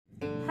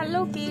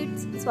Hello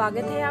kids,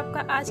 स्वागत है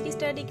आपका आज की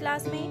स्टडी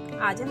क्लास में।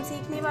 आज हम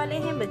सीखने वाले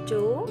हैं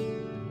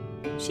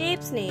बच्चों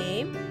shapes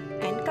name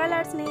and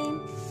colours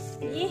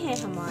name. ये हैं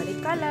हमारे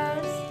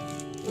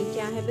कलर्स। ये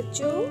क्या है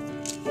बच्चों?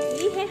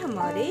 ये है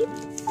हमारे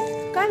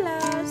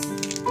कलर्स।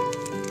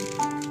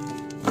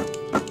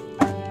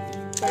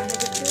 क्या है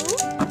बच्चों?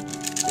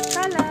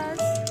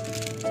 कलर्स।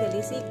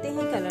 चलिए सीखते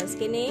हैं कलर्स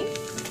के name.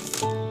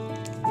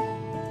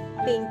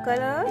 Pink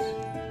colour,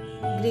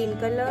 green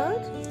colour,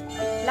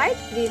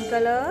 light green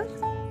colour,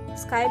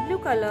 sky blue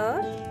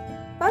colour,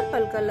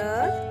 purple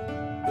colour,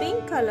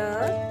 pink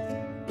colour,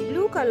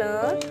 blue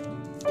colour,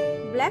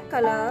 black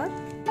colour,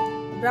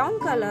 brown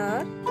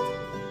colour,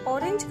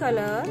 orange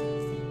colour,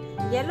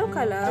 yellow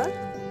colour,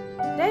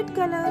 red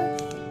colour.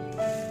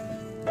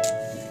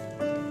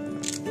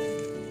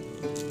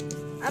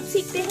 अब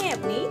सीखते हैं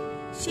अपनी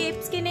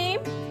शेप्स के name.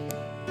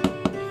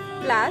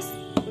 Plus,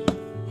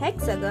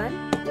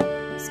 hexagon,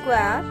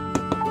 square,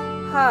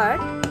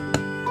 heart,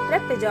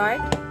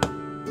 trapezoid,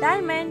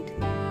 diamond.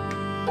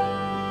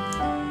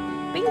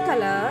 Pink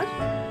colour,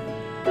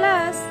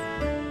 plus,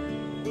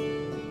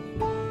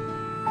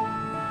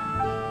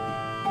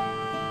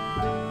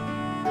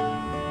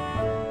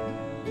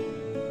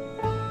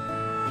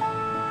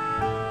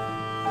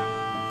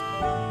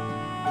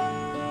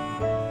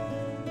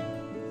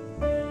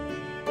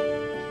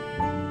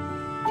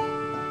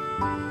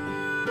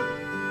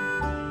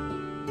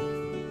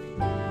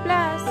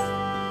 plus,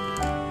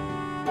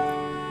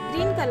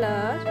 green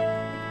colour,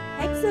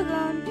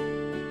 hexagon,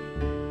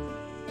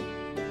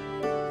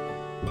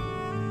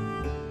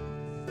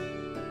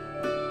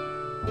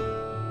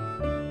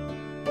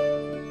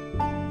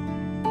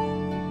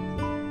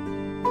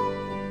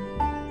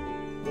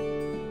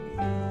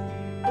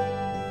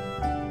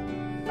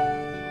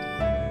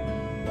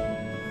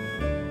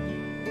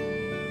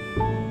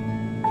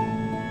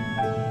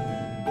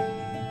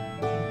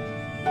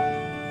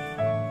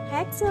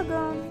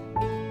 hexagon,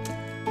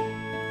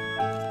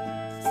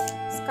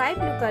 sky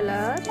blue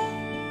color,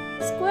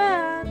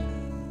 square,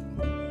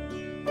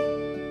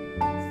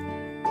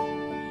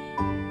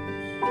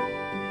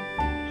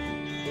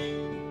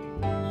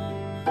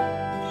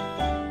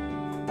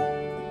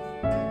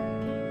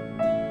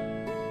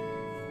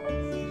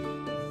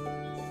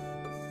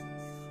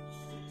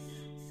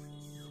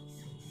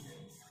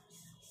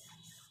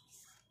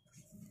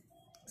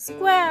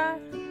 square,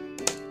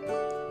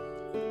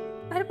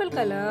 purple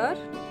color,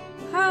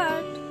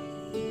 heart,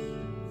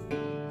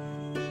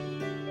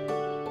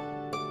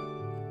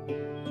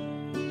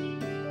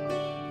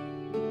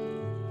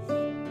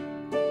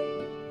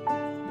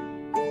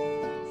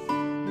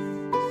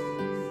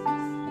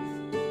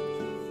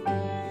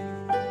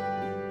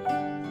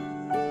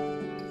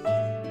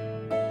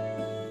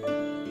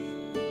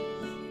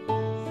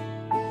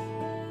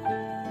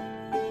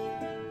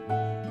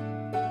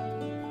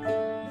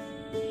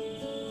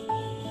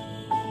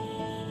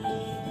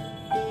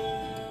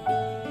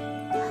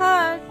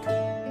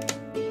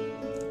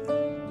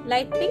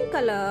 light pink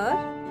color,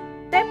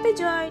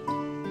 trapezoid,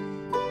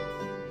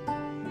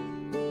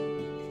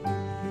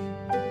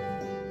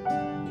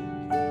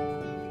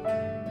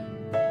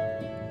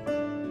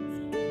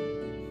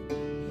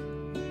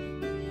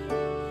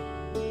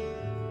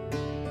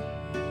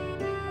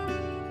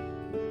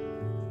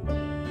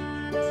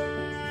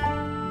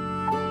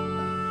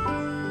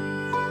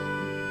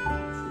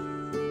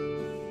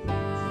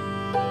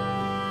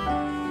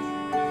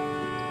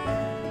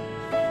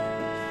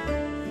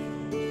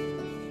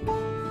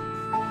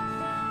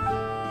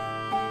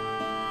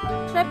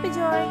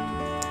 trapezoid,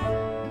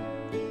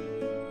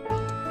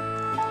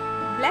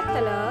 black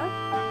color,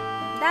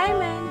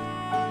 diamond,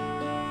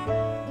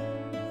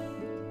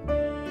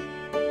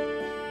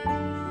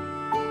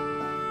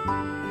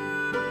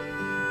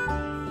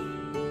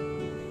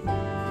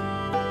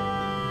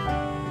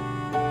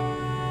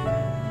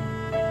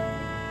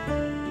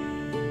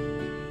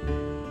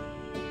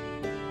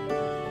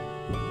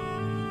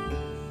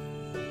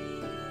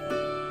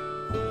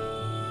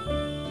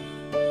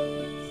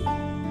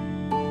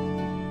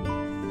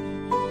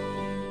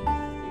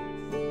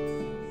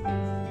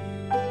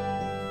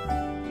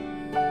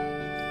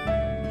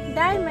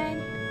 diamond,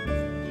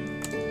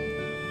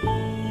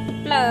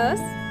 plus,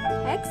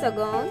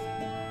 hexagon,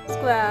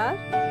 square,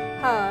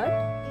 heart,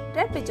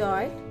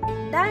 trapezoid,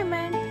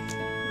 diamond.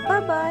 Bye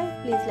bye.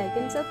 Please like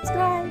and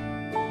subscribe.